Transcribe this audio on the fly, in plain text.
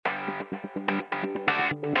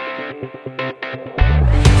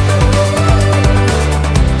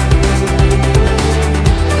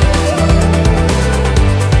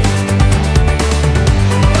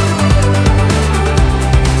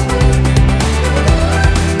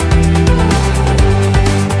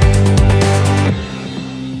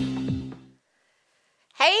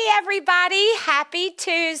Everybody, happy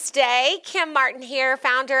Tuesday. Kim Martin here,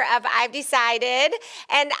 founder of I've Decided,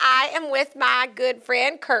 and I am with my good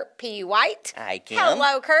friend Kurt P. White. Hi, Kim.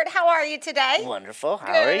 Hello, Kurt. How are you today? Wonderful.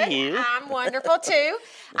 How Good. are you? I'm wonderful too.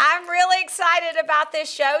 I'm really excited about this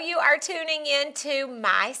show. You are tuning into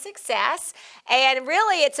My Success, and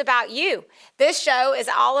really it's about you. This show is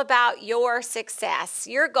all about your success,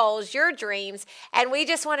 your goals, your dreams, and we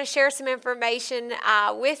just want to share some information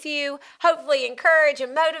with you, hopefully encourage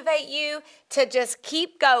and motivate you to just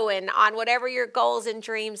keep going on whatever your goals and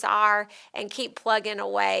dreams are and keep plugging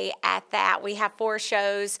away at that. We have 4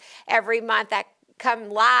 shows every month that come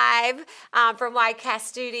live from Whitecast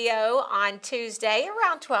Studio on Tuesday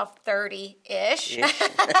around 12:30-ish.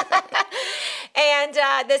 And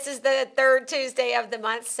this is the 3rd Tuesday of the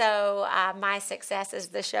month, so My Success is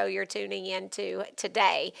the show you're tuning into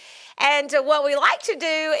today. And what we like to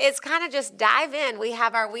do is kind of just dive in. We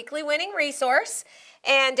have our weekly winning resource.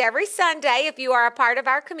 And every Sunday, if you are a part of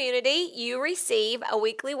our community, you receive a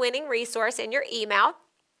weekly winning resource in your email.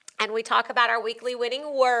 And we talk about our weekly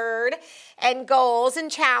winning word and goals and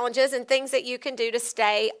challenges and things that you can do to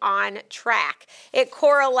stay on track. It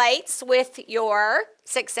correlates with your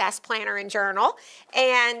success planner and journal.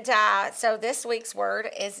 And so this week's word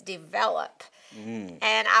is develop. And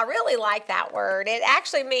I really like that word. It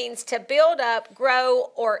actually means to build up,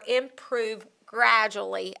 grow, or improve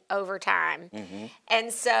gradually over time.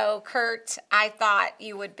 And so, Kurt, I thought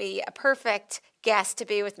you would be a perfect guest to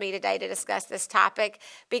be with me today to discuss this topic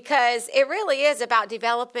because it really is about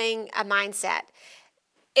developing a mindset.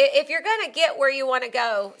 If you're going to get where you want to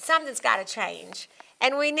go, something's got to change.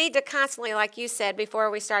 And we need to constantly, like you said before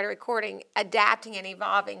we started recording, adapting and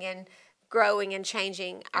evolving and growing and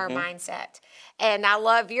changing our mindset. And I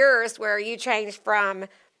love yours where you changed from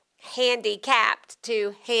handicapped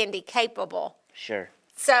to handy capable. Sure.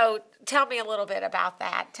 So tell me a little bit about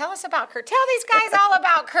that. Tell us about Kurt. Tell these guys all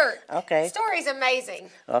about Kurt. Okay. Story's amazing.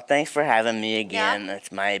 Well, thanks for having me again. Yeah.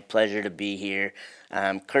 It's my pleasure to be here.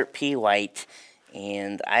 I'm Kurt P. White,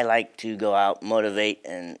 and I like to go out, motivate,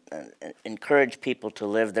 and encourage people to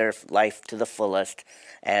live their life to the fullest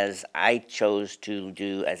as I chose to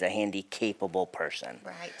do as a handy-capable person.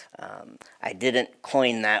 Right. I didn't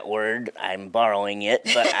coin that word. I'm borrowing it,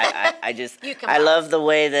 but I just I love the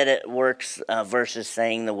way that it works versus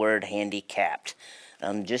saying the word handicapped.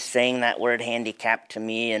 Just saying that word handicapped to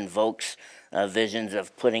me invokes visions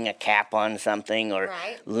of putting a cap on something or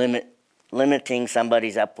limiting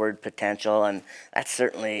somebody's upward potential, and that's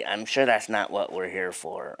certainly, I'm sure that's not what we're here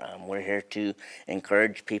for. We're here to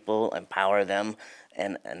encourage people, empower them,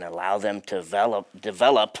 and allow them to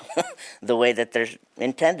develop the way that they're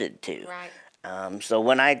intended to. Right. So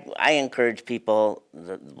when I encourage people,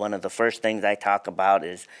 one of the first things I talk about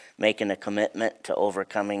is making a commitment to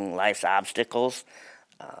overcoming life's obstacles.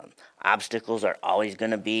 Obstacles are always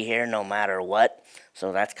going to be here no matter what.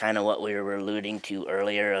 So that's kind of what we were alluding to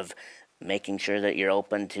earlier of making sure that you're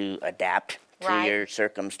open to adapt to your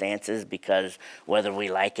circumstances, because whether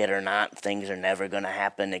we like it or not, things are never going to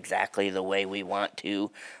happen exactly the way we want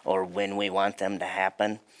to or when we want them to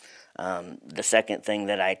happen. The second thing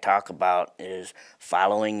that I talk about is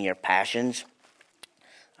following your passions.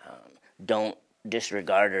 Don't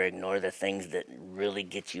disregard or ignore the things that really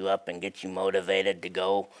get you up and get you motivated to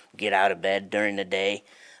go get out of bed during the day.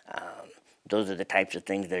 Those are the types of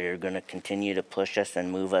things that are going to continue to push us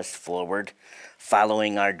and move us forward.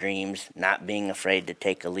 Following our dreams, not being afraid to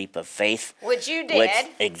take a leap of faith. Which you did.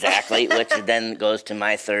 Exactly, which then goes to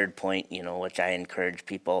my third point, which I encourage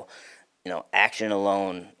people, action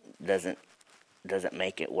alone doesn't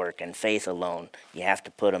make it work, and faith alone, you have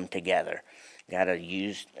to put them together. You got to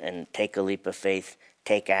use and take a leap of faith,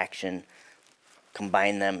 take action,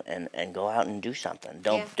 combine them, and go out and do something.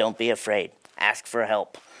 Don't be afraid. Ask for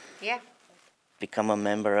help. Yeah. Become a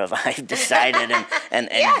member of I've Decided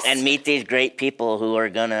and meet these great people who are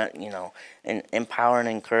going to, empower and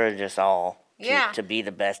encourage us all to be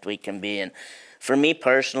the best we can be. And for me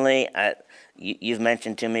personally, you've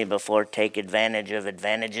mentioned to me before, take advantage of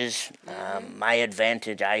advantages. My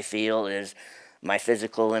advantage, I feel, is my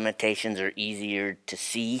physical limitations are easier to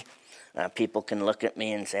see. People can look at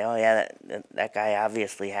me and say, oh, yeah, that guy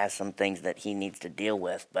obviously has some things that he needs to deal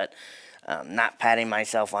with. But Not patting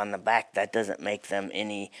myself on the back, that doesn't make them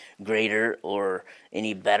any greater or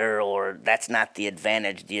any better, or that's not the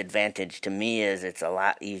advantage. The advantage to me is it's a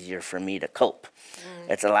lot easier for me to cope.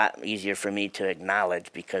 It's a lot easier for me to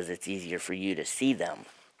acknowledge because it's easier for you to see them.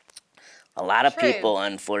 A lot of people,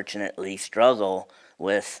 unfortunately, struggle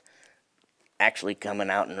with actually coming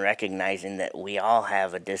out and recognizing that we all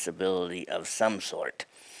have a disability of some sort.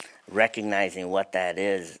 Recognizing what that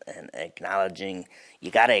is and acknowledging, you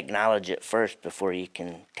got to acknowledge it first before you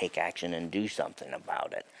can take action and do something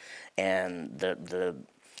about it. And the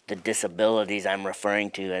disabilities I'm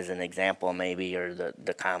referring to as an example maybe are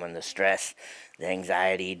the stress, the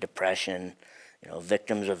anxiety, depression,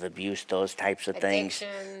 victims of abuse, those types of things.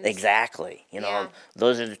 Exactly.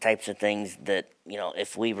 Those are the types of things that,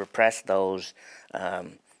 if we repress those,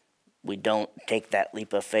 we don't take that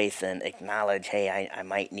leap of faith and acknowledge, hey, I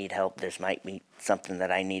might need help. This might be something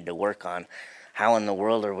that I need to work on. How in the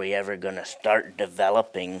world are we ever going to start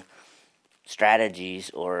developing strategies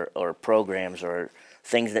or programs or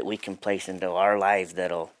things that we can place into our lives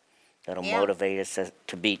that'll motivate us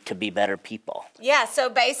to be better people? Yeah, so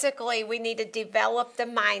basically we need to develop the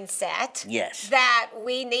mindset that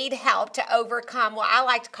we need help to overcome what I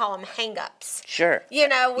like to call them hang-ups. Sure.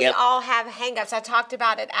 We all have hang-ups. I talked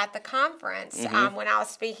about it at the conference when I was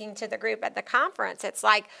speaking to the group at the conference. It's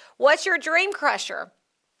like, what's your dream crusher?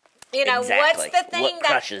 Exactly. What's the thing what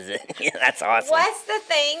crushes it? Yeah, that's awesome. What's the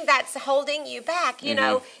thing that's holding you back?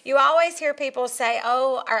 You always hear people say,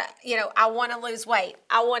 I want to lose weight.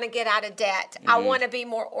 I want to get out of debt. I want to be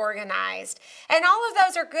more organized. And all of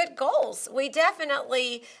those are good goals. We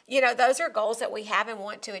definitely, those are goals that we have and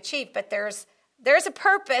want to achieve. But there's a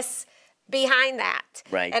purpose behind that.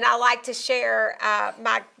 Right. And I like to share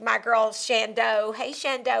my girl Shando. Hey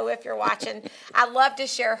Shando, if you're watching, I love to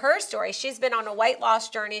share her story. She's been on a weight loss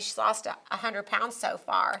journey. She's lost 100 pounds so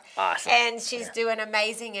far. Awesome. And she's doing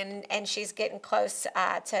amazing, and she's getting close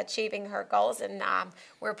to achieving her goals. And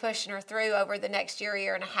we're pushing her through. Over the next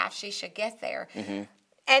year and a half, she should get there.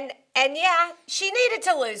 And yeah, she needed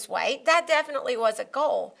to lose weight. That definitely was a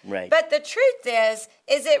goal. Right. But the truth is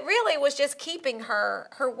it really was just keeping her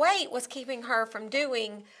weight was keeping her from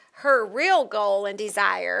doing her real goal and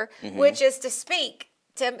desire, which is to speak,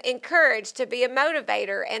 to encourage, to be a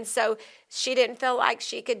motivator. And so she didn't feel like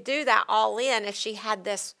she could do that all in if she had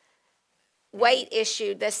this weight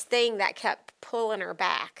issue, this thing that kept pulling her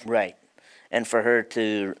back. Right. And for her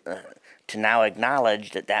to now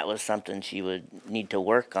acknowledge that was something she would need to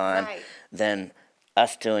work on, then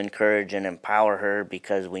us to encourage and empower her,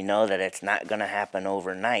 because we know that it's not going to happen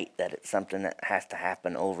overnight, that it's something that has to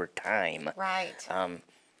happen over time. Right.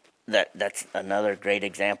 That's another great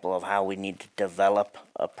example of how we need to develop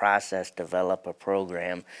a process, develop a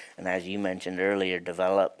program, and as you mentioned earlier,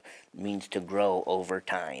 develop means to grow over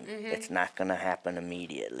time. It's not going to happen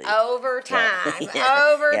immediately. Over time.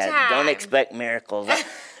 Over time. Don't expect miracles.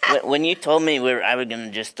 When you told me I was going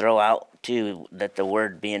to just throw out too that the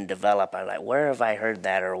word being developed, I was like, where have I heard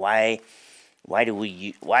that, or why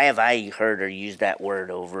have I heard or used that word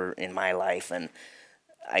over in my life? And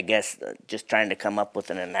I guess just trying to come up with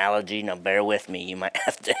an analogy. Now, bear with me. You might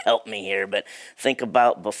have to help me here. But think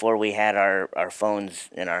about before we had our phones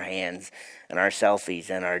in our hands and our selfies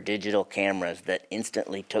and our digital cameras that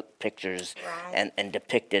instantly took pictures and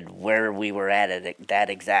depicted where we were at that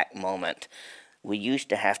exact moment. We used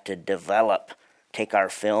to have to take our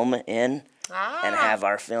film in and have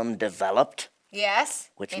our film developed. Yes.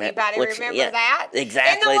 Anybody remember that?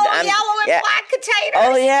 Exactly. In the little yellow and black containers.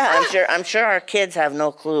 Oh yeah, I'm sure our kids have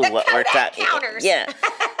no clue what we're talking about. Yeah.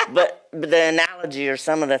 But the analogy or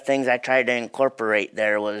some of the things I tried to incorporate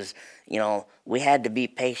there was, we had to be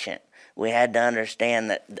patient. We had to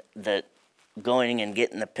understand that going and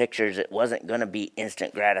getting the pictures, it wasn't going to be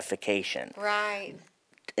instant gratification. Right.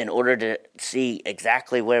 In order to see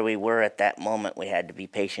exactly where we were at that moment, we had to be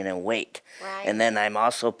patient and wait. Right. And then I'm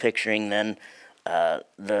also picturing then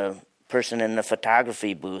the person in the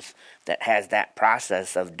photography booth that has that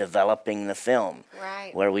process of developing the film.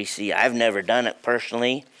 Right. Where we see, I've never done it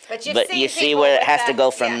personally, but you see where it has to go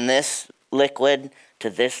from this liquid to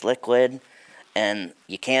this liquid, and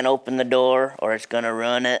you can't open the door or it's going to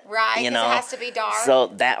ruin it. Right, because it has to be dark. So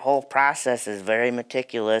that whole process is very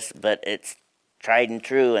meticulous, but it's tried and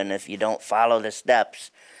true, and if you don't follow the steps,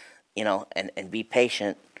 and be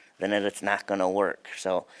patient, then it's not going to work.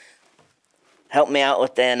 So help me out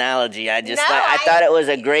with the analogy. I thought it was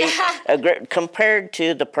a great compared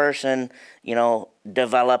to the person,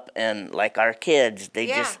 develop, and like our kids, they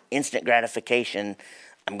just instant gratification.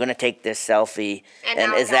 I'm going to take this selfie,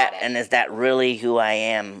 And is that really who I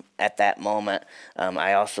am at that moment?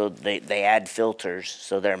 I also they add filters,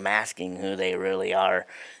 so they're masking who they really are.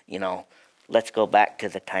 Let's go back to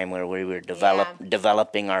the time where we were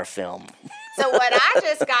developing our film. So what I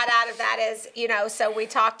just got out of that is, so we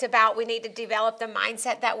talked about we need to develop the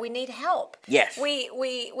mindset that we need help. Yes.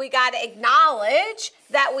 We got to acknowledge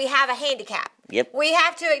that we have a handicap. Yep. We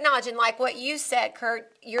have to acknowledge, and like what you said, Kurt,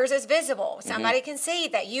 yours is visible. Somebody can see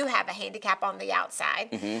that you have a handicap on the outside.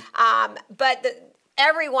 But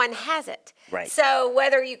everyone has it. Right. So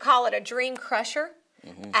whether you call it a dream crusher,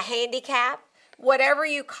 a handicap, whatever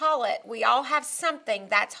you call it, we all have something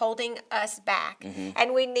that's holding us back.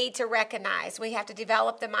 And we need to recognize, we have to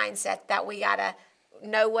develop the mindset that we got to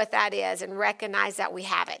know what that is and recognize that we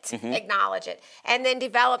have it, acknowledge it, and then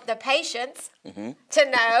develop the patience to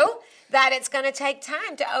know that it's going to take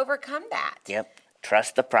time to overcome that. Yep.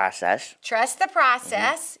 Trust the process. Trust the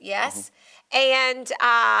process, yes. And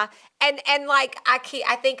like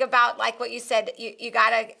I think about like what you said, you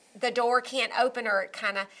gotta, the door can't open or it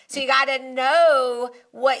kind of, so you gotta know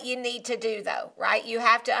what you need to do though, right? You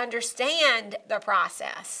have to understand the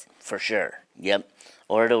process. For sure. Yep.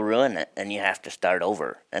 Or it'll ruin it, and you have to start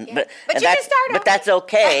over. But you can start over. But that's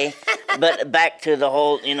okay. But back to the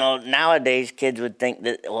whole, nowadays kids would think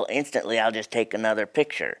that, well, instantly I'll just take another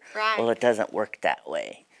picture. Right. Well, it doesn't work that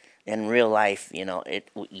way. In real life,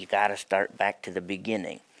 you got to start back to the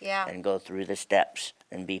beginning. Yeah. And go through the steps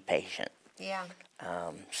and be patient. Yeah.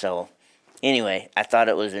 So, anyway, I thought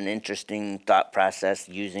it was an interesting thought process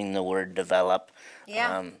using the word develop.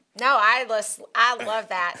 Yeah. No, I love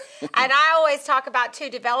that. And I always talk about, too,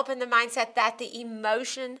 developing the mindset that the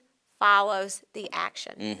emotion follows the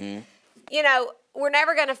action. We're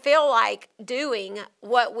never going to feel like doing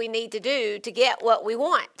what we need to do to get what we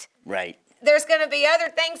want. Right. There's going to be other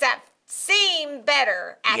things that seem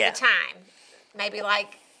better at the time. Maybe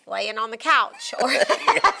like laying on the couch or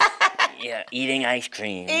eating ice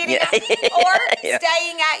cream. Or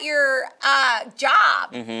staying at your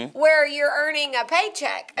job where you're earning a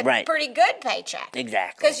paycheck, a pretty good paycheck.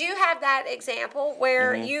 Exactly. Because you have that example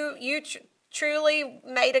where you truly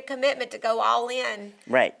made a commitment to go all in.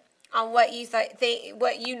 Right. On what you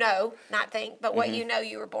what you know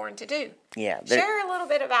you were born to do. Yeah. Share a little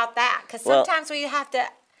bit about that, because sometimes we have to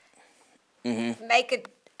make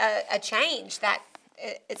a change that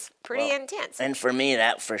it's pretty intense. And for me,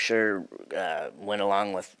 that for sure went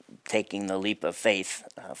along with taking the leap of faith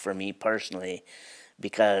for me personally,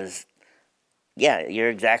 because you're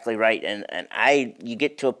exactly right. And you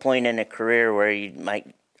get to a point in a career where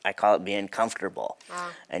I call it being comfortable,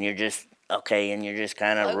 and you're just and you're just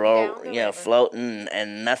kind of floating,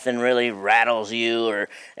 and nothing really rattles you, or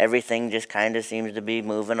everything just kind of seems to be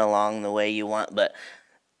moving along the way you want. But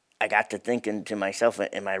I got to thinking to myself,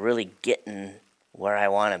 am I really getting where I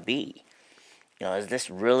want to be? Is this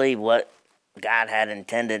really what God had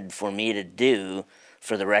intended for me to do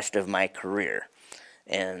for the rest of my career?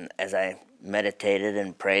 And as I meditated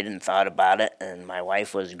and prayed and thought about it, and my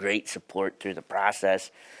wife was great support through the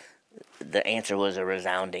process, the answer was a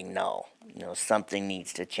resounding no. Something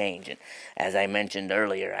needs to change. And as I mentioned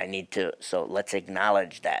earlier, so let's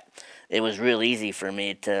acknowledge that. It was real easy for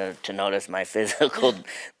me to notice my physical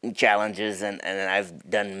challenges, and I've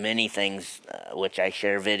done many things, which I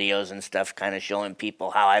share videos and stuff kind of showing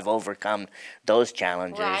people how I've overcome those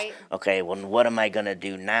challenges. Right. Okay, well, what am I going to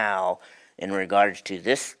do now in regards to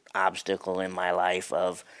this obstacle in my life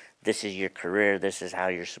of this is your career, this is how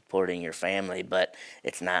you're supporting your family, but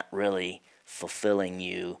it's not really fulfilling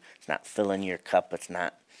you, it's not filling your cup,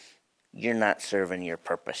 you're not serving your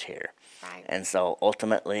purpose here. Right. And so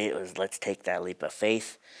ultimately it was, let's take that leap of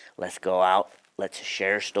faith, let's go out, let's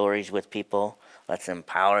share stories with people, let's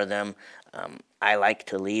empower them. I like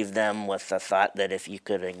to leave them with the thought that if you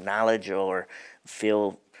could acknowledge or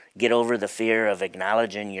get over the fear of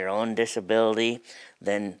acknowledging your own disability,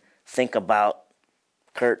 then think about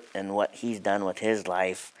Kurt and what he's done with his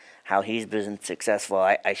life, how he's been successful.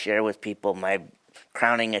 I share with people my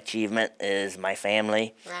crowning achievement is my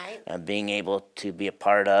family, right? Being able to be a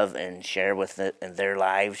part of and share with their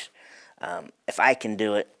lives. If I can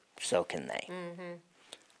do it, so can they.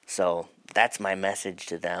 So that's my message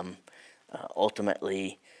to them.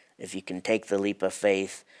 Ultimately, if you can take the leap of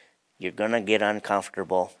faith, you're going to get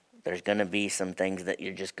uncomfortable. There's going to be some things that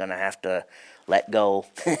you're just going to have to let go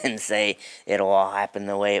and say it'll all happen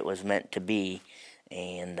the way it was meant to be.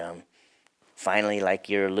 And finally, like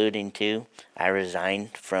you're alluding to, I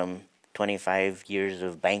resigned from 25 years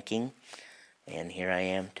of banking, and here I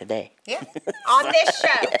am today. Yeah, on this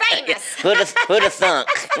show, famous. Who'd have thunk?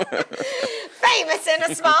 famous in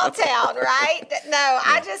a small town, right? No,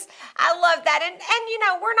 I love that. And you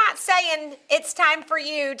know, we're not saying it's time for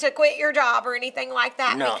you to quit your job or anything like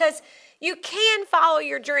that, No. because you can follow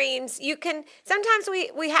your dreams. You can, sometimes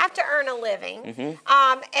we have to earn a living,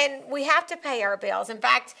 and we have to pay our bills. In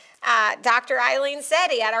fact, Dr. Eileen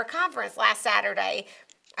Setti at our conference last Saturday,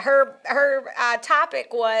 her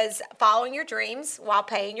topic was following your dreams while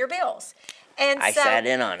paying your bills. And I so, sat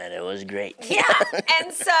in on it. It was great. yeah.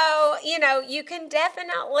 And so, you know, you can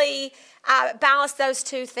definitely balance those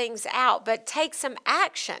two things out, but take some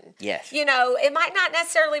action. Yes. You know, it might not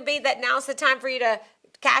necessarily be that now's the time for you to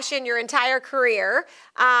cash in your entire career.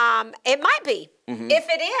 It might be. If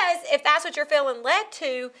it is, if that's what you're feeling led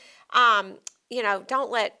to, you know,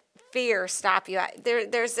 don't let fear stop you.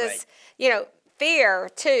 There's this, you know, fear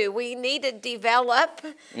too. We need to develop,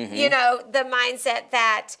 you know, the mindset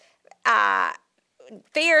that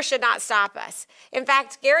fear should not stop us. In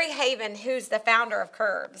fact, Gary Haven, who's the founder of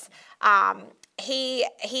Curbs,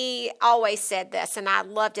 he always said this, and I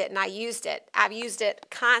loved it, and I used it. I've used it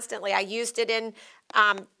constantly. I used it in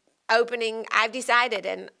opening I've Decided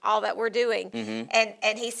and all that we're doing.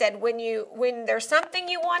 And he said, when there's something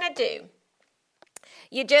you want to do,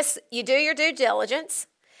 you do your due diligence,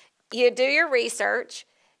 you do your research,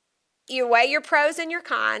 you weigh your pros and your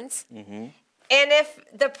cons. And if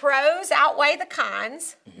the pros outweigh the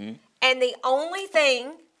cons, and the only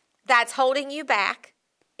thing that's holding you back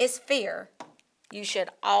is fear, you should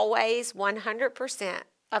always 100%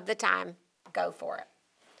 of the time go for it.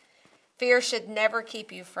 Fear should never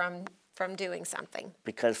keep you from doing something.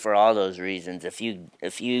 Because for all those reasons, if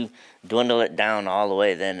you dwindle it down all the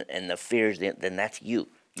way, then the fears, then that's you.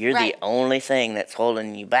 You're the only thing that's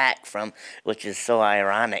holding you back from, which is so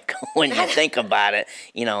ironic when you think about it.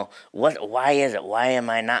 You know, why is it? Why am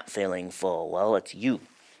I not feeling full? Well, it's you.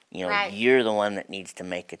 You know, you're the one that needs to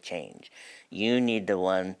make a change. You need the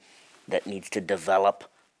one that needs to develop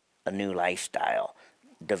a new lifestyle.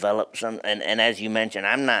 Develop some, and as you mentioned,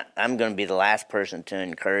 I'm going to be the last person to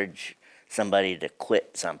encourage somebody to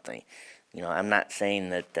quit something. You know, I'm not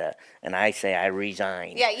saying that, and I say I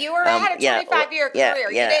resign. Yeah, you were had a 25-year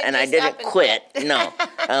career. Yeah, and I didn't quit. No,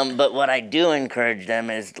 but what I do encourage them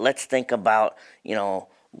is, let's think about, you know,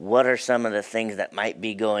 what are some of the things that might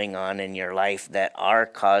be going on in your life that are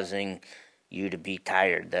causing you to be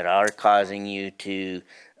tired, that are causing you to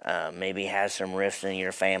maybe have some rifts in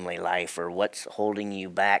your family life, or what's holding you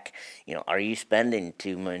back. You know, are you spending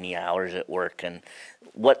too many hours at work, and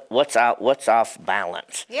what's off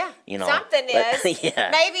balance? Yeah, you know, something is.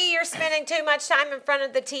 Maybe you're spending too much time in front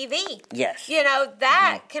of the TV. Yes. You know,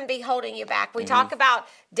 that can be holding you back. We talk about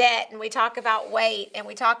debt, and we talk about weight, and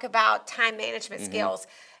we talk about time management skills.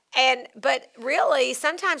 But really,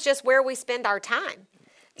 sometimes just where we spend our time.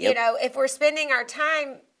 You know, if we're spending our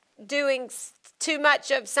time doing too much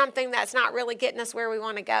of something that's not really getting us where we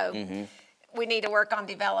want to go, we need to work on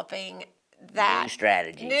developing that. New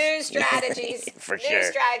strategies. For New sure.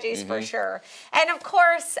 strategies for sure. And of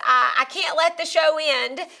course, I can't let the show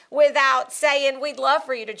end without saying we'd love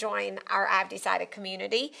for you to join our I've Decided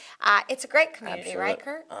community. It's a great community, right,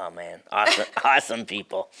 Kurt? Oh, man. Awesome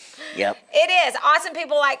people. Yep. It is. Awesome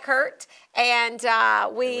people like Kurt. And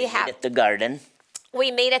we have... at the garden. We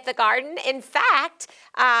meet at the garden. In fact,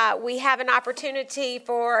 we have an opportunity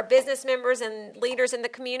for business members and leaders in the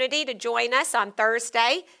community to join us on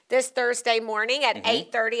this Thursday morning at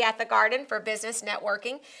 8:30 at the garden for business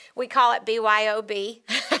networking. We call it BYOB.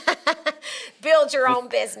 Build your own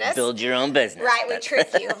business. Build your own business. Right, we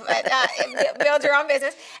trick you. But build your own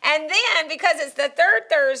business. And then, because it's the third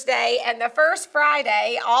Thursday and the first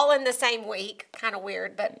Friday, all in the same week, kind of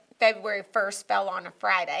weird, but February 1st fell on a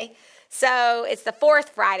Friday. So it's the fourth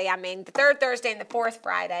Friday, the third Thursday and the fourth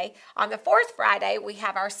Friday. On the fourth Friday, we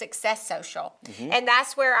have our Success Social. And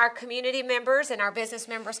that's where our community members and our business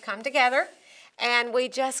members come together. And we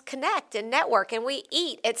just connect and network, and we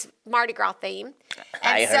eat. It's Mardi Gras theme.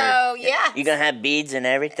 And you're going to have beads and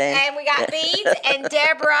everything? And we got beads. And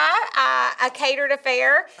Deborah, a catered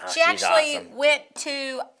affair, she actually went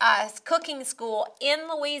to a cooking school in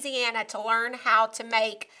Louisiana to learn how to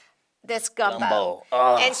make this gumbo.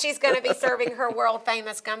 And she's going to be serving her world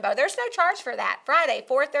famous gumbo. There's no charge for that. Friday,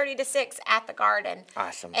 4:30 to 6 at the garden.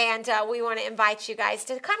 Awesome. And we want to invite you guys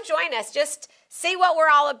to come join us. Just see what we're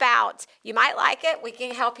all about. You might like it. We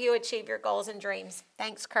can help you achieve your goals and dreams.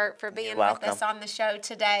 Thanks, Kurt, for being with us on the show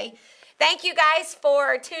today. Thank you guys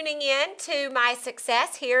for tuning in to My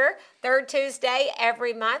Success here, third Tuesday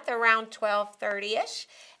every month around 12:30ish.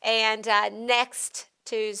 And next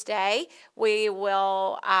Tuesday, we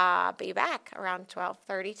will be back around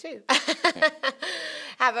 12:32.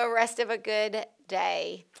 Have a rest of a good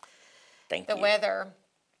day. Thank the you. weather,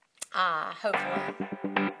 hopefully.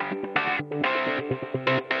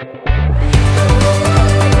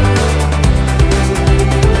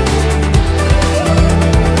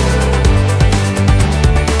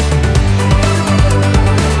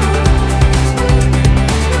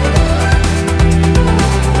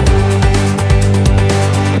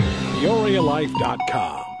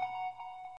 PeoriaLife.com